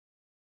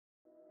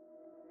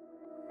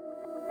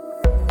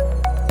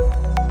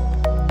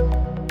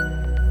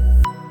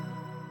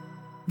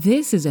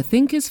This is a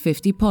Thinkers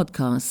 50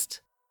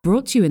 podcast,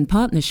 brought to you in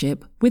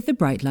partnership with the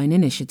Brightline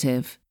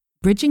Initiative,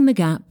 bridging the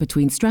gap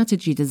between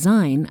strategy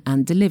design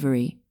and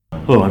delivery.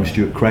 Hello, I'm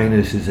Stuart Crane.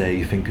 This is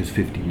a Thinkers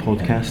 50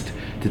 podcast.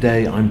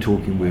 Today I'm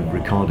talking with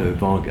Ricardo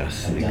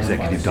Vargas,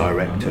 Executive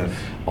Director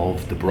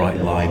of the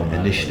Brightline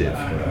Initiative.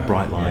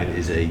 Brightline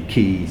is a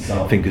key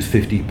Thinkers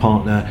 50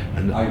 partner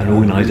and an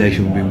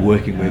organisation we've been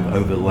working with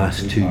over the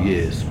last 2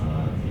 years.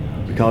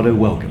 Ricardo,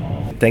 welcome.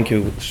 Thank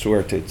you,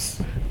 Stuart. It's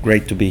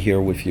great to be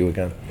here with you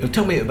again.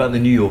 Tell me about the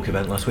New York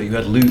event last week. You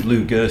had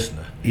Lou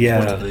Gerstner,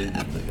 one of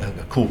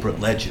the corporate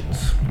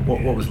legends.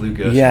 What was Lou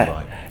Gerstner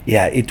like?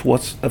 Yeah, it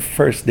was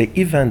first, the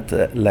event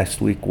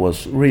last week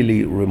was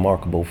really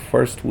remarkable.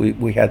 First,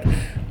 we had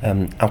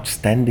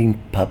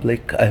outstanding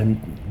public,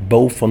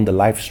 both on the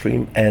live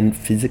stream and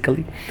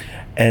physically.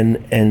 And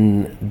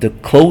the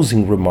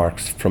closing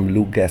remarks from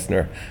Lou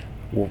Gerstner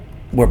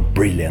were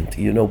brilliant,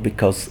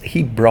 because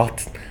he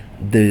brought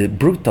the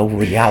brutal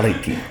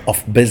reality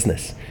of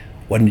business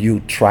when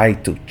you try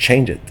to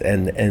change it.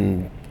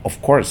 And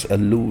of course,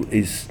 Lou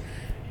is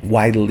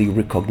widely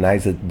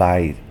recognized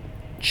by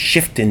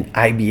shifting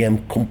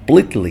IBM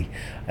completely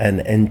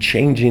and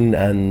changing,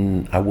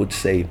 I would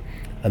say,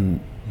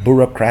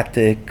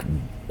 bureaucratic,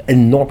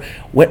 enormous.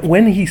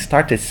 When he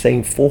started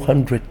saying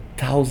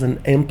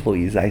 400,000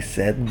 employees, I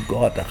said,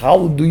 God,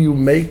 how do you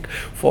make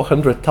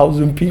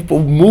 400,000 people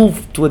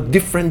move to a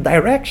different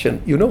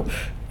direction?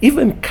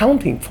 Even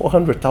counting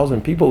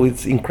 400,000 people,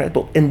 it's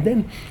incredible. And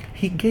then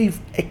he gave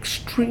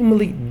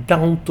extremely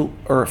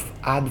down-to-earth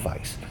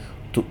advice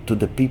to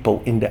the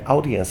people in the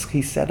audience.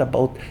 He said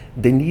about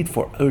the need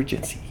for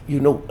urgency.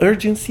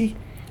 Urgency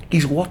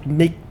is what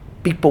makes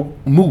people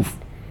move.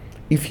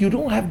 If you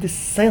don't have this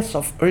sense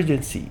of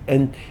urgency,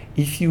 and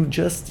if you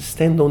just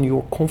stand on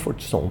your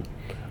comfort zone,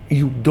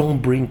 you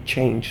don't bring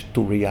change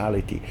to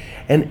reality.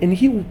 And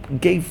he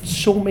gave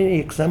so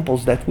many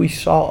examples that we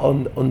saw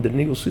on the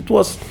news. It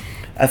was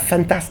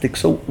fantastic.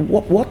 So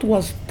what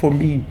was for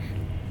me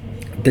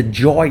the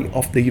joy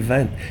of the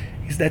event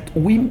is that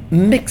we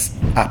mixed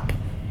up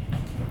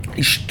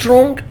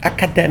strong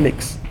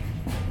academics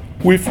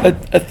with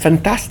a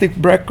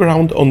fantastic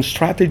background on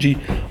strategy,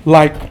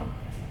 like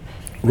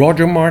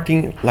Roger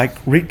Martin, like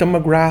Rita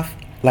McGrath,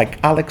 like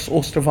Alex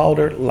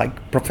Osterwalder,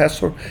 like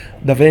Professor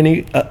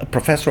Daveni,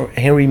 Professor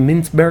Henry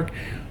Mintzberg,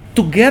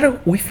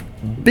 together with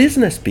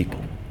business people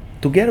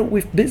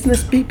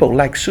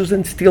like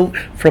Susan Steele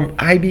from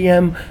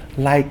IBM,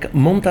 like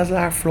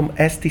Montazar from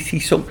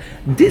STC. So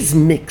this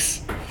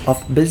mix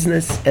of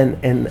business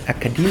and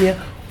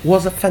academia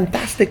was a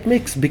fantastic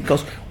mix,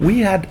 because we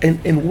had,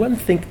 and one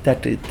thing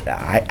that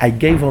I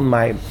gave on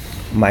my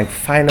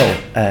final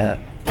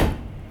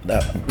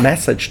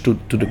message to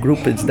the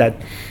group is that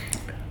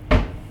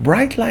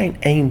Brightline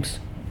aims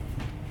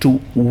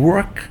to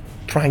work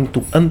trying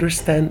to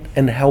understand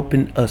and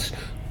helping us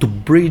to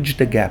bridge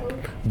the gap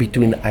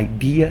between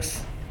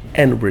ideas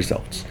and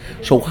results.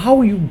 So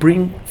how you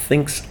bring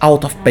things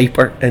out of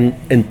paper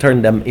and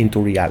turn them into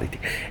reality.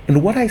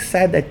 And what I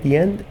said at the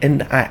end,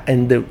 and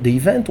the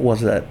event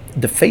was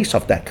the face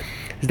of that,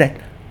 is that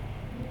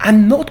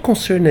I'm not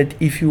concerned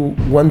if you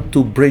want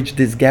to bridge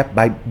this gap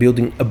by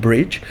building a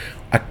bridge,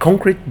 a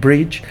concrete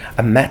bridge,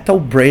 a metal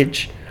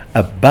bridge,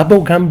 a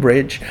bubblegum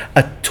bridge,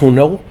 a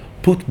tunnel,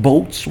 put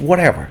boats,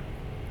 whatever.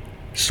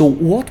 So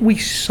what we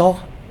saw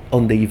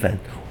on the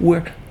event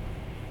were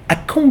a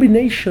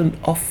combination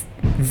of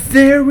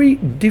very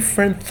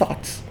different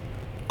thoughts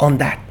on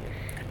that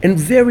and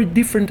very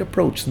different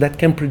approach that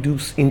can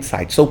produce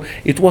insight. So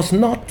it was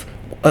not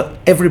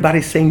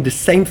everybody saying the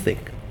same thing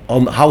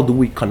on how do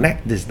we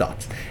connect these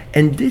dots.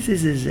 And this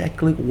is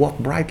exactly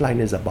what Brightline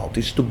is about,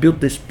 is to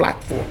build this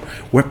platform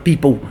where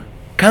people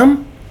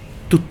come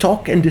to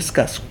talk and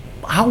discuss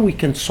how we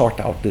can sort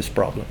out this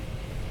problem.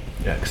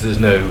 Yeah, because there's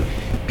no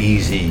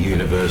easy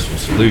universal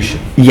solution.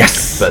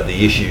 Yes. But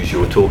the issues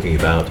you're talking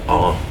about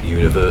are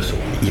universal.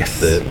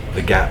 Yes.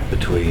 The gap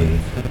between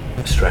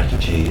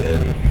strategy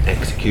and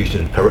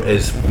execution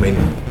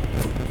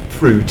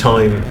through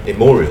time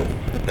immemorial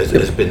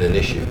has been an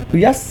issue.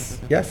 Yes.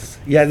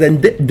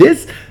 And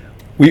this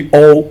we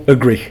all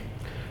agree.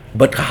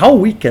 But how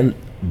we can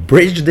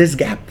bridge this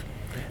gap,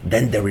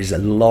 then there is a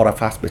lot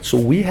of aspects. So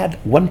we had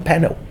one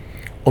panel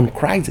on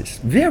crisis,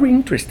 very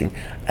interesting.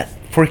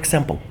 For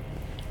example,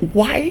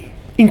 why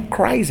in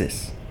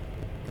crisis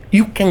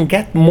you can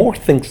get more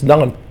things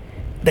done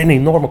than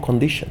in normal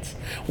conditions?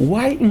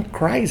 Why in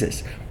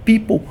crisis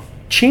people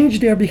change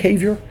their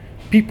behavior,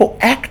 people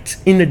act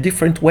in a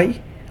different way,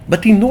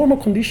 but in normal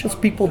conditions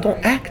people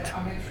don't act?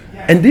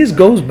 And this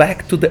goes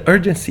back to the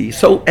urgency.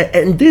 So,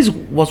 and this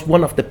was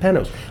one of the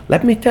panels.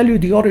 Let me tell you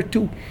the other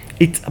two.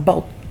 It's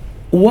about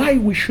why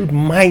we should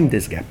mind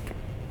this gap.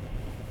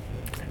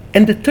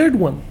 And the third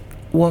one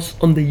was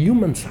on the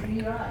human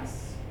side.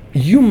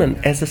 Human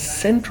as a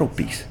central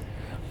piece,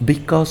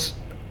 because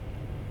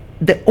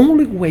the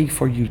only way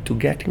for you to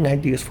getting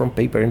ideas from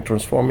paper and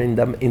transforming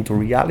them into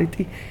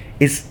reality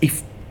is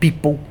if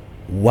people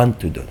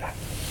want to do that.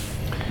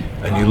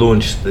 And you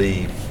launched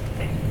the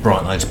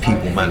Brightline's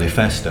People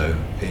Manifesto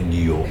in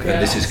New York,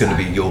 and this is going to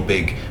be your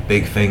big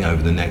thing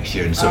over the next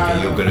year, and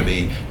something you're going to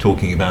be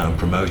talking about and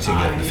promoting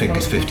at the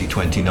Thinkers 50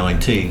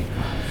 2019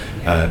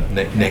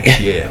 next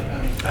year.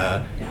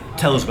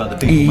 Tell us about the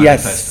People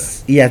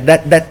Manifesto. Yeah,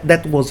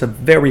 that was a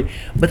very,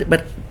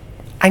 but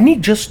I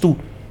need just to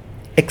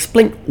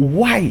explain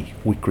why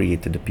we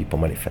created the People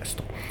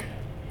Manifesto.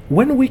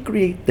 When we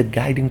create the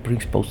guiding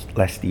principles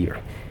last year,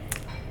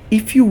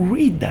 if you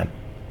read them,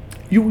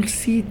 you will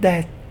see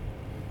that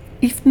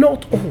if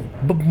not all,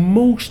 but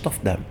most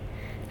of them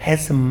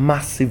has a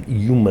massive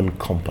human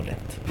component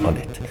on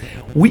it.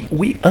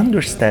 We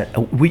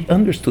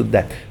understood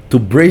that to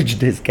bridge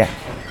this gap,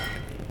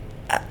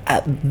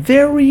 a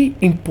very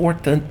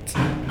important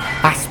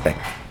aspect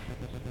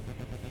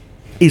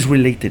is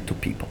related to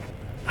people.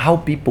 How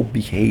people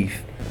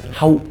behave,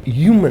 how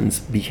humans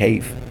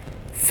behave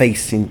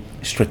facing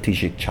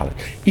strategic challenge.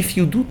 If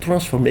you do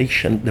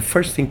transformation, the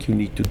first thing you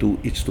need to do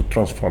is to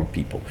transform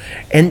people.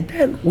 And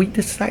then we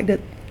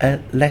decided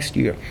last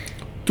year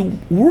to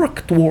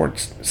work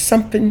towards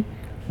something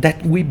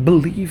that we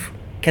believe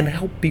can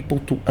help people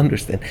to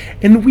understand.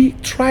 And we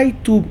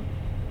tried to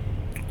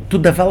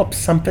develop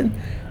something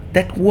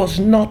that was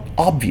not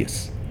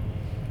obvious,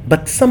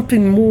 but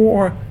something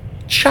more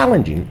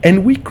challenging.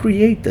 And we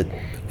created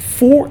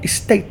 4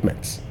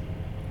 statements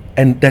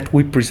and that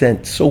we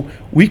present. So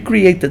we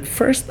created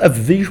first a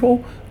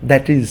visual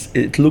that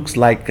it looks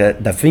like a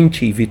Da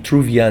Vinci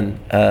Vitruvian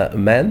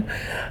man.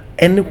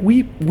 And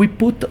we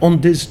put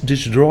on this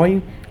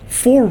drawing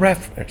 4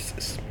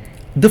 references.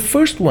 The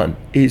first one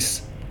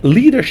is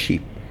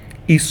leadership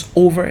is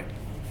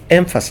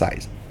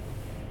overemphasized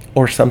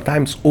or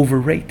sometimes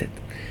overrated.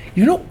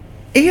 You know,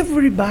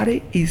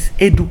 everybody is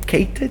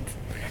educated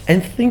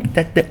and think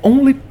that the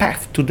only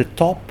path to the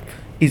top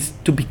is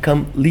to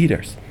become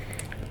leaders.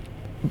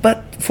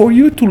 But for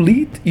you to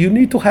lead, you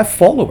need to have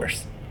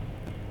followers.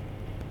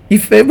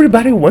 If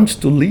everybody wants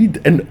to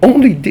lead and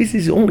only this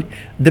is only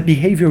the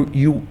behavior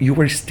you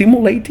are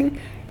stimulating,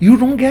 you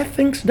don't get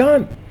things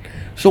done.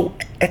 So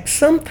at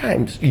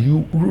sometimes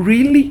you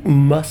really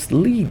must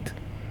lead.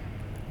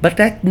 But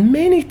at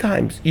many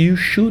times you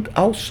should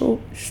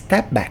also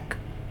step back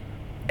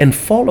and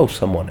follow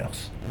someone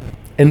else.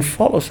 And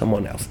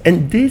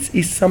this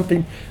is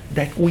something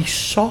that we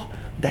saw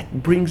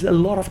that brings a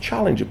lot of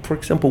challenge. For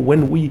example,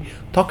 when we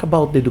talk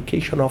about the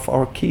education of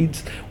our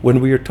kids, when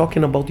we are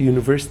talking about the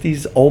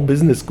universities, all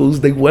business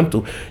schools, they want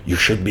to, you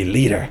should be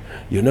leader,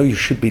 you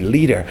should be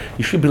leader.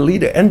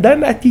 And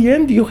then at the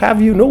end you have,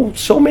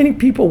 so many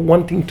people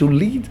wanting to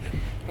lead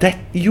that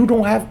you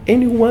don't have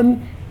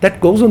anyone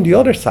that goes on the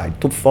other side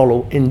to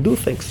follow and do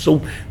things.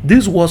 So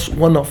this was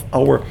one of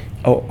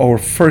our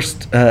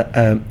first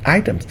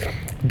items.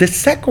 The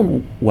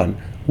second one,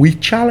 we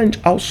challenge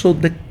also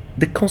the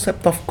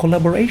concept of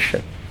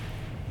collaboration.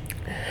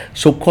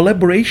 So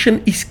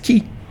collaboration is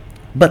key,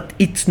 but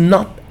it's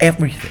not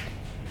everything.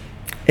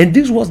 And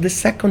this was the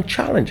second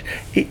challenge,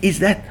 is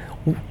that,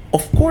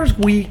 of course,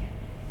 we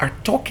are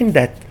talking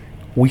that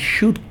we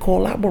should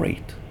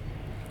collaborate,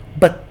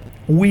 but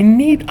we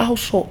need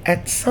also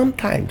at some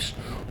times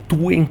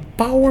to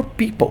empower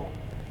people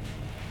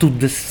to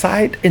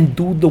decide and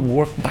do the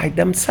work by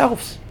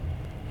themselves.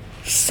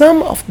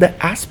 Some of the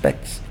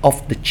aspects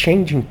of the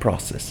changing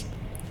process,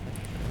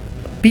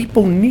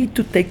 people need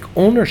to take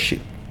ownership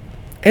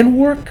and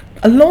work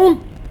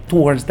alone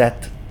towards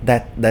that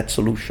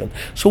solution.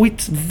 So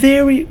it's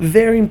very,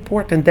 very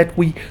important that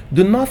we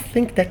do not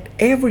think that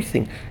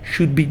everything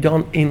should be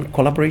done in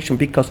collaboration,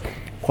 because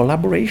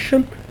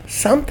collaboration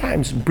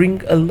sometimes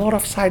bring a lot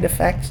of side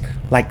effects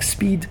like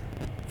speed.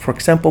 For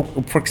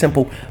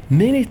example,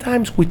 many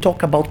times we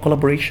talk about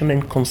collaboration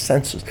and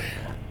consensus.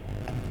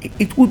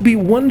 It would be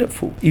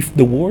wonderful if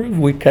the world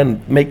we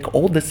can make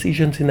all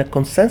decisions in a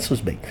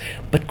consensus base,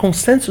 but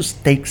consensus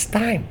takes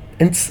time,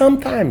 and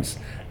sometimes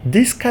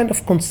this kind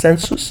of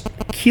consensus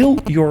kill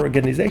your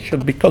organization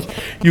because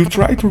you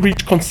try to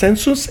reach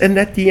consensus and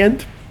at the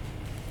end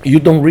you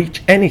don't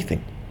reach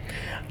anything.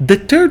 The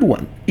third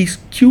one is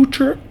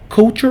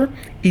culture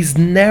is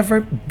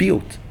never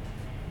built.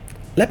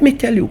 Let me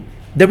tell you,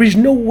 there is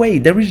no way,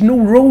 there is no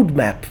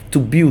roadmap to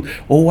build,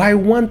 I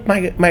want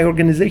my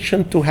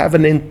organization to have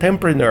an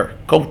entrepreneur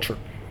culture.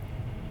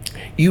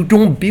 You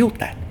don't build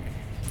that.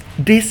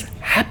 This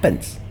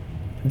happens.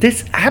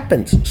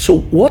 So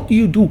what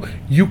you do,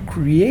 you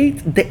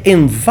create the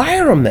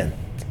environment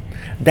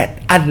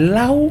that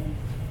allow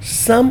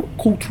some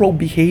cultural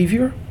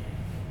behavior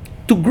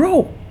to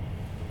grow.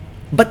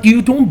 But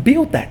you don't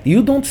build that.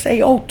 You don't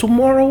say,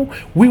 tomorrow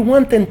we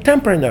want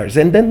entrepreneurs,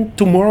 and then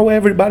tomorrow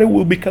everybody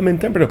will become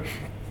entrepreneurs.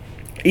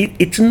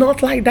 It's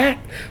not like that.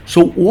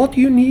 So what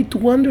you need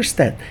to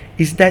understand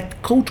is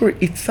that culture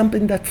is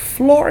something that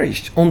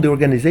flourished on the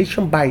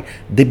organization by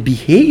the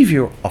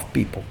behavior of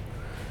people.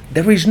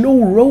 There is no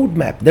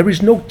roadmap. There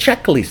is no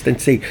checklist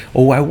and say,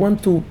 I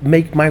want to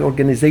make my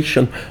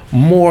organization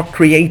more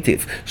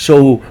creative.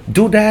 So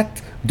do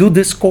that. Do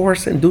this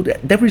course and do that.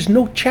 There is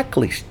no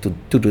checklist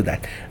to do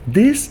that.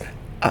 This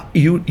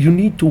you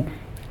need to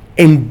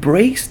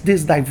embrace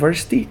this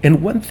diversity.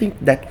 And one thing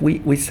that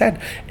we said,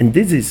 and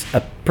this is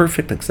a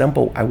perfect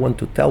example I want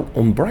to tell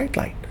on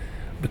Brightline,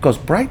 because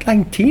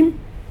Brightline team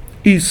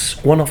is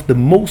one of the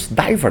most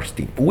diverse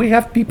teams. We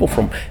have people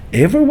from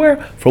everywhere,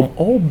 from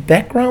all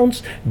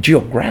backgrounds,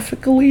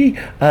 geographically,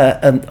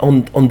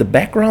 on the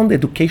background,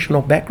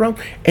 educational background,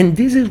 and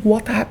this is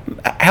what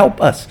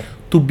help us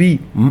to be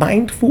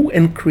mindful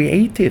and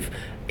creative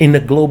in a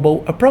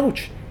global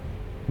approach.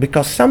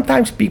 Because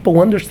sometimes people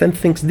understand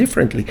things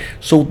differently,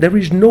 so there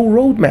is no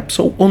roadmap.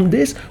 So on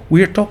this,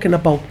 we are talking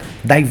about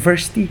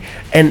diversity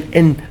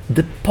and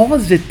the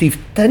positive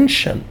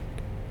tension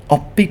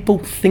of people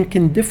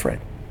thinking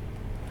different.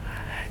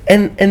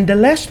 And the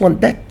last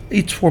one, that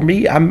it's for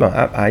me,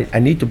 I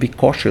need to be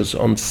cautious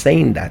on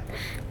saying that,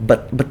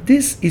 but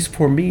this is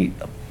for me,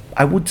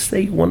 I would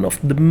say, one of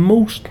the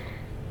most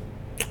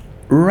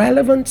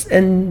relevant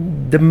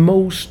and the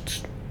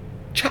most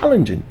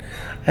challenging.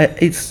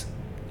 It's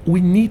we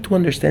need to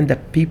understand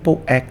that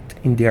people act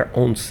in their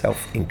own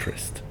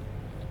self-interest.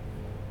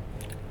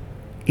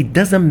 It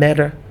doesn't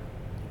matter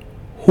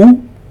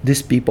who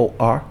these people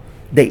are,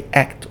 they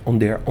act on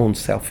their own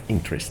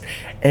self-interest.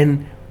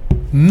 And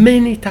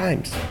many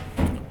times,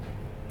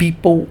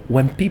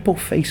 when people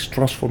face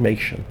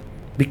transformation,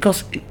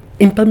 because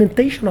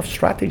implementation of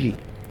strategy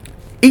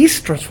is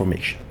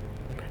transformation.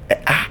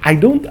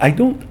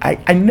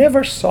 I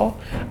never saw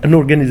an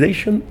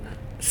organization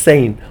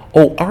saying,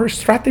 "Oh, our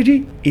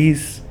strategy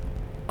is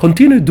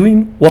continue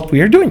doing what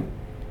we are doing."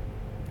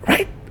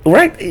 Right?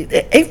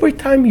 Every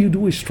time you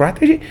do a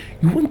strategy,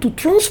 you want to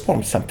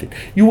transform something.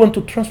 You want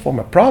to transform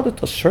a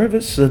product, a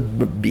service, a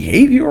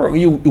behavior, or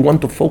you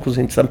want to focus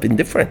in something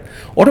different.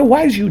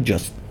 Otherwise, you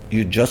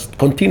just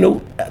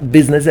continue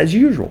business as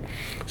usual.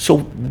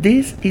 So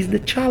this is the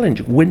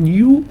challenge. When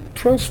you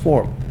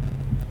transform,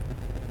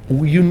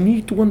 you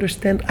need to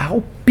understand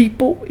how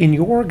people in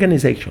your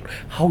organization,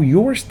 how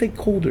your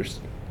stakeholders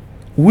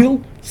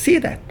will see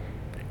that,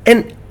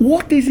 and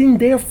what is in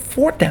there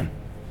for them.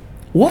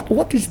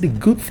 What is the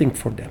good thing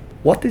for them?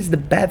 What is the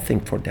bad thing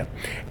for them?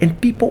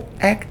 And people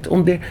act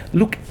on their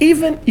look.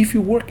 Even if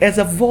you work as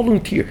a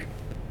volunteer,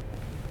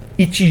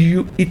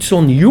 it's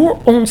on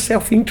your own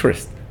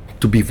self-interest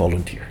to be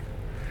volunteer.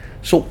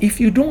 So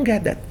if you don't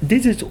get that,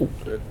 this is.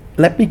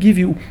 Let me give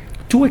you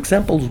 2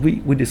 examples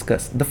we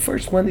discussed. The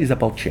first one is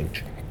about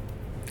change.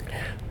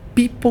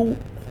 People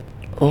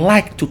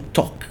like to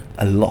talk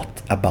a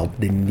lot about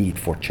the need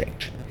for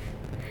change.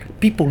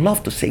 People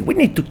love to say, we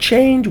need to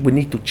change.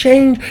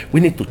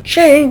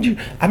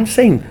 I'm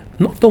saying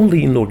not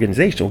only in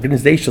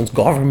organizations,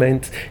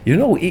 governments.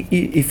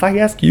 If I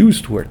ask you,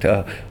 Stuart,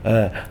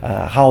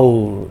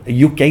 how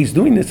UK is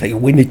doing this, say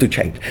we need to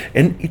change.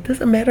 And it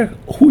doesn't matter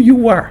who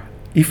you are.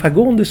 If I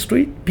go on the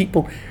street,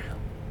 people,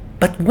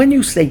 but when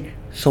you say,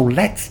 so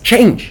let's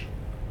change,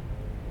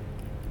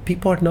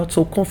 people are not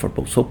so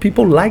comfortable. So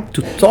people like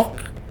to talk,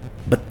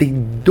 but they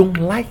don't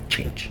like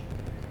change.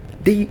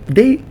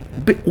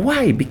 But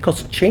why?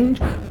 Because change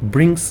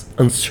brings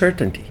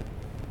uncertainty,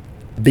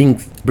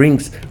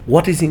 brings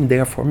what is in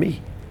there for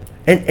me.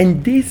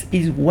 And this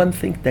is one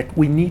thing that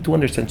we need to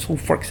understand. So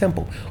for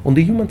example, on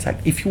the human side,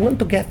 if you want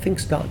to get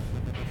things done,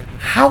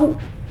 how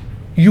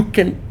you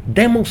can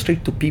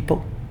demonstrate to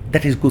people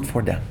that is good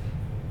for them?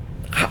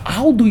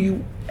 How do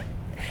you?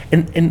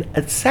 And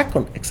a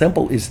second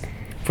example is,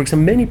 for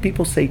example, many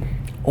people say,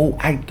 oh,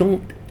 I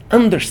don't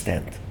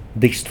understand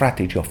the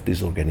strategy of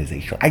this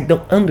organization. I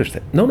don't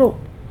understand. No.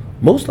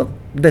 Most of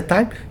the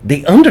time,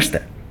 they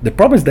understand. The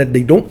problem is that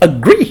they don't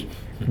agree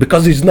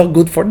because it's not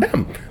good for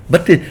them.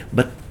 But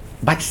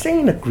by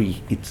saying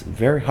agree, it's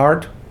very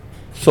hard.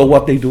 So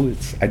what they do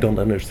is, I don't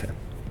understand.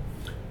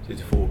 So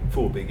it's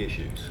four big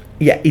issues.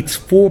 Yeah, it's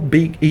 4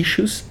 big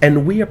issues,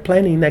 and we are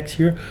planning next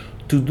year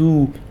to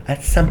do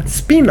some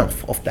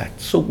spin-off of that.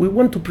 So we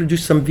want to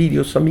produce some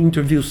videos, some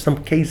interviews,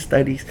 some case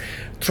studies,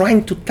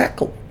 trying to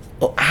tackle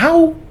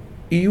how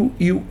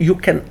you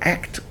can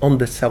act on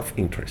the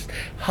self-interest,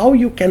 how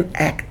you can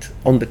act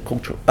on the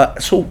culture.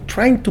 So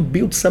trying to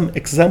build some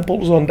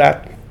examples on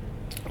that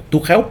to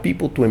help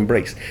people to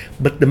embrace.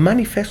 But the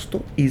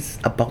manifesto is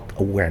about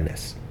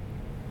awareness.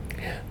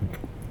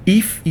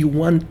 If you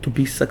want to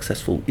be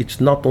successful, it's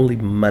not only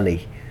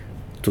money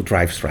to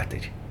drive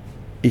strategy.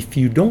 If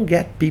you don't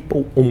get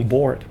people on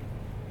board,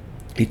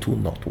 it will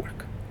not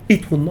work.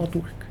 It will not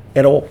work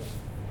at all.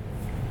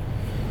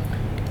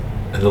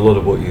 And a lot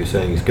of what you're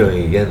saying is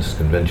going against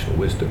conventional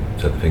wisdom.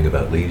 So the thing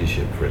about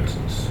leadership, for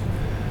instance,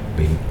 I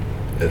mean,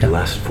 the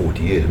last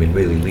 40 years, I mean,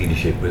 really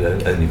leadership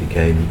only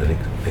became an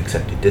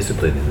accepted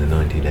discipline in the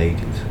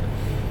 1980s.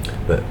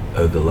 But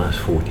over the last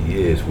 40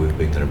 years, we've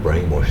been kind of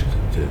brainwashed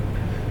to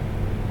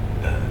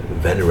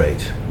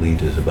venerate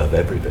leaders above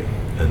everything,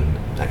 and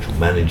actual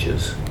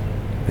managers,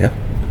 the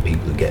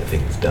people who get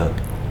things done,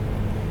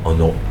 are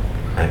not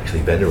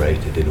actually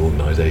venerated in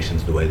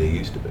organizations the way they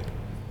used to be.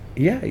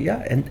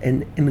 Yeah,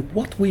 and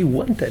what we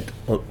wanted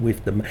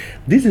with them,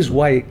 this is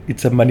why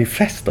it's a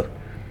manifesto.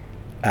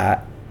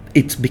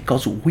 It's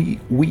because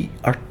we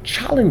are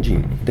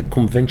challenging the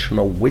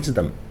conventional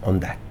wisdom on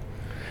that.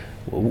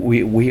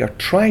 We are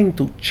trying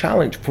to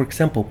challenge, for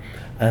example,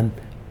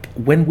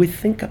 when we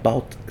think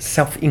about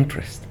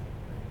self-interest.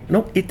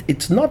 No,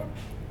 it's not.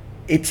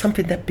 It's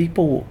something that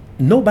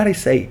nobody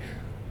say,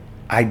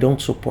 I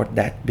don't support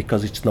that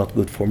because it's not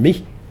good for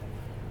me.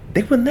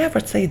 They will never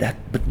say that,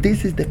 but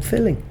this is the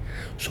feeling.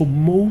 So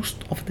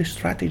most of the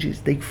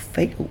strategies, they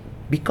fail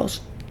because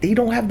they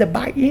don't have the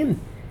buy-in.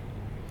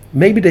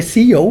 Maybe the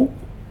CEO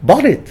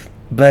bought it,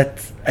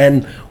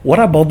 and what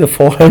about the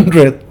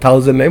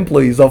 400,000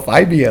 employees of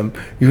IBM?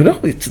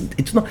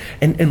 It's not.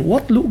 And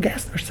what Lou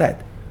Gessner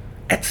said,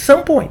 at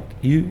some point,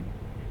 you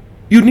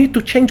need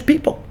to change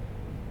people.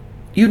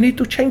 You need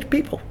to change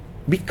people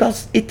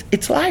because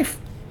it's life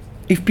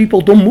if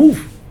people don't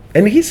move.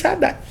 And he said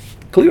that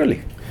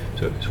clearly.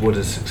 So what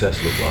does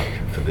success look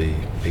like for the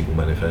People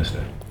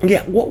Manifesto?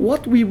 Yeah,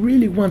 what we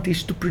really want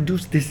is to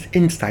produce this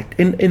insight.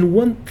 And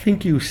one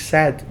thing you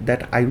said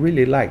that I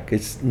really like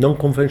is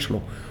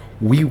non-conventional.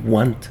 We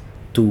want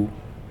to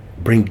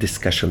bring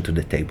discussion to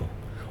the table.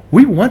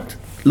 We want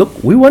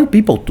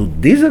people to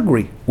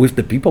disagree with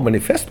the People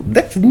Manifesto.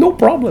 That's no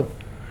problem.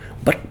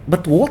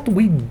 But what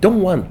we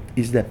don't want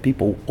is that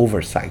people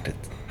oversight it.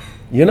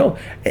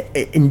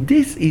 And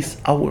this is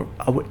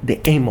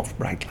the aim of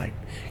Brightline.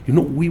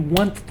 We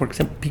want, for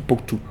example, people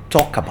to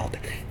talk about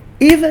it.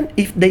 Even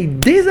if they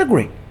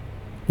disagree,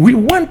 we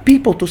want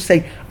people to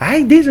say,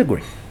 I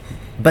disagree,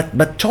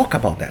 but talk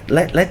about that.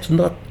 Let's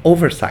not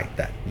oversight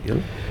that.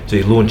 So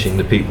you're launching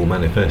the People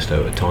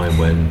Manifesto at a time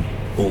when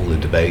all the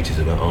debate is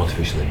about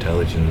artificial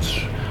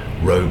intelligence,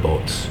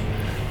 robots.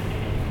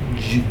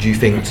 Do you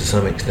think to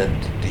some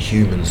extent the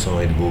human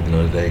side of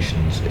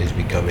organisations is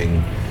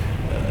becoming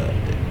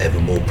ever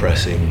more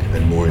pressing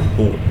and more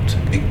important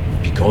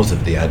because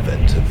of the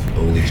advent of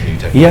all these new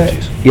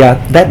technologies? Yeah,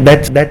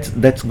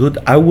 that's good.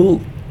 I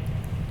will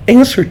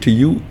answer to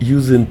you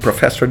using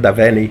Professor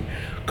Daveni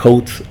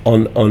quotes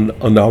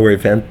on our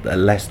event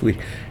last week.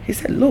 He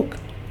said, look,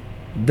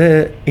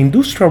 the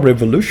Industrial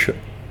Revolution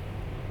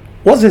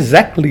was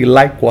exactly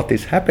like what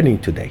is happening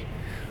today.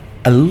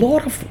 A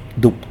lot of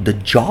the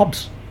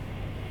jobs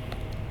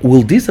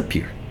will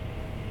disappear.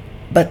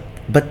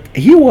 But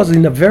he was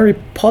in a very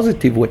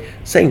positive way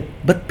saying,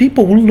 but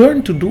people will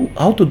learn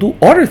how to do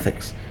other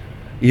things,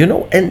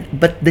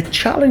 but the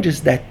challenge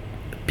is that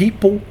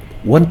people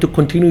want to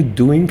continue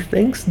doing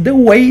things the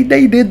way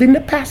they did in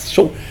the past.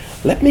 So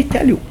let me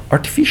tell you,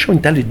 artificial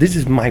intelligence, this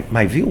is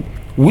my view,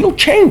 will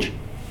change,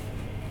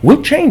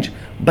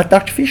 but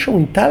artificial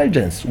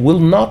intelligence will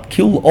not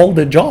kill all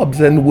the jobs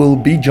and will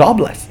be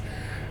jobless,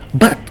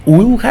 but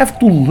we'll have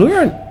to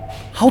learn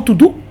how to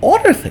do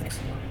other things,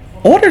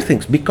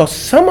 because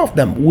some of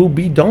them will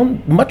be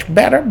done much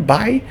better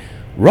by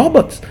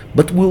robots,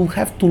 but we'll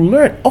have to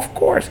learn. Of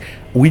course,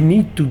 we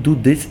need to do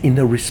this in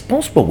a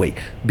responsible way,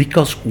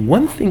 because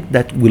one thing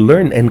that we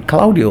learned, and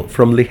Claudio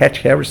from Lee Hatch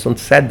Harrison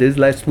said this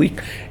last week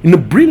in a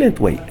brilliant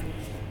way,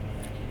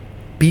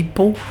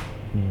 people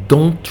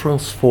don't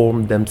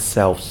transform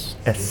themselves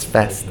as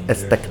fast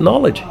as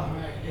technology.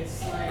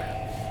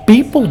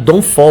 People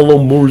don't follow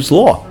Moore's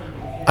law.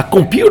 A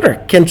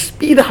computer can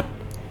speed up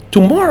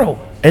tomorrow,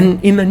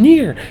 and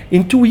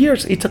in 2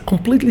 years, it's a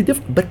completely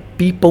different. But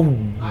people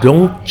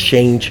don't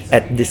change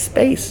at this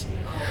pace.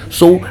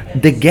 So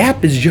the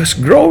gap is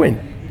just growing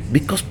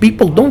because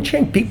people don't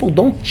change. People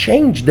don't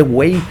change the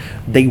way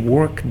they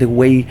work, the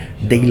way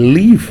they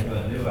live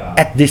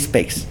at this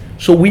pace.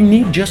 So we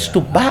need just to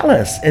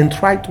balance and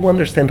try to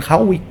understand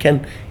how we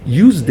can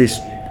use this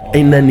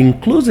in an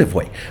inclusive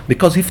way.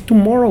 Because if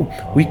tomorrow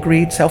we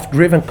create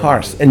self-driven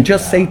cars and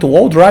just say to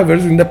all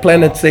drivers in the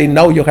planet, say,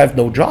 now you have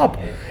no job,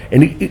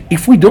 and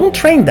if we don't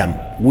train them,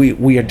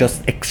 we are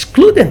just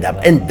excluding them,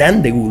 and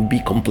then they will be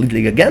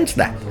completely against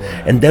that,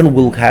 and then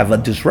we'll have a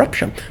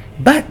disruption.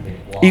 But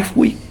if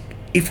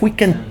we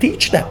can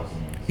teach them,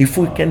 if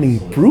we can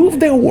improve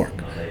their work,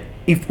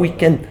 if we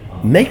can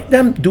make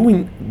them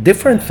doing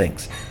different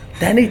things,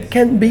 then it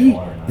can be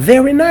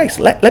very nice.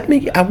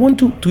 I want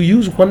to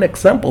use one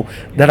example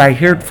that I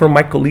heard from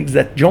my colleagues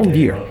at John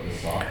Deere.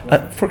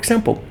 For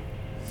example,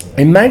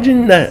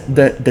 imagine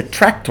the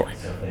tractor,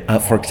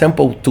 for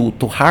example,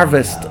 to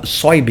harvest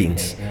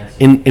soybeans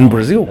in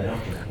Brazil.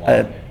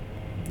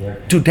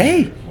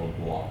 Today,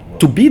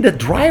 to be the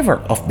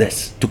driver of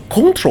this, to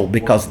control,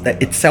 because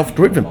it's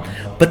self-driven,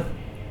 but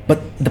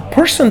the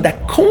person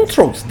that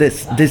controls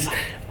this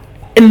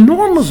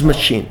enormous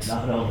machines,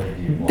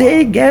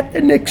 they get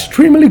an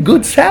extremely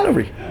good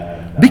salary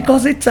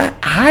because it's a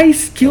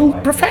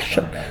high-skilled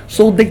profession.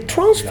 So they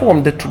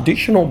transform the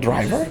traditional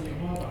driver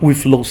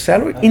with low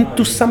salary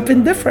into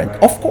something different.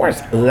 Of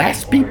course,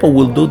 less people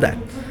will do that.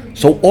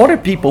 So other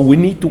people, we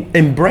need to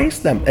embrace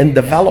them and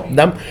develop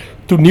them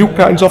to new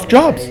kinds of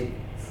jobs.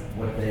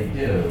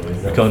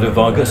 Ricardo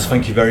Vargas,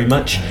 thank you very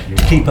much.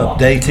 To keep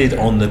updated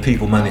on the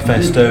People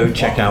Manifesto,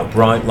 check out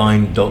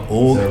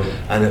brightline.org,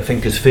 and at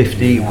Thinkers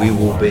 50 we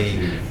will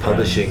be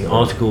publishing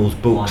articles,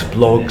 books,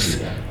 blogs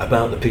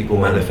about the People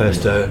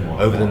Manifesto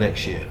over the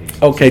next year.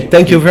 Okay,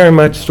 thank you very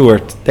much,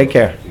 Stuart. Take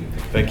care.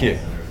 Thank you.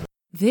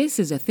 This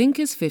is a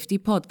Thinkers 50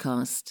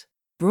 podcast.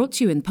 Brought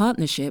to you in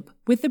partnership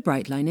with the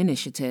Brightline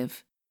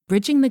Initiative,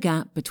 bridging the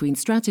gap between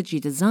strategy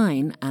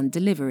design and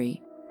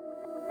delivery.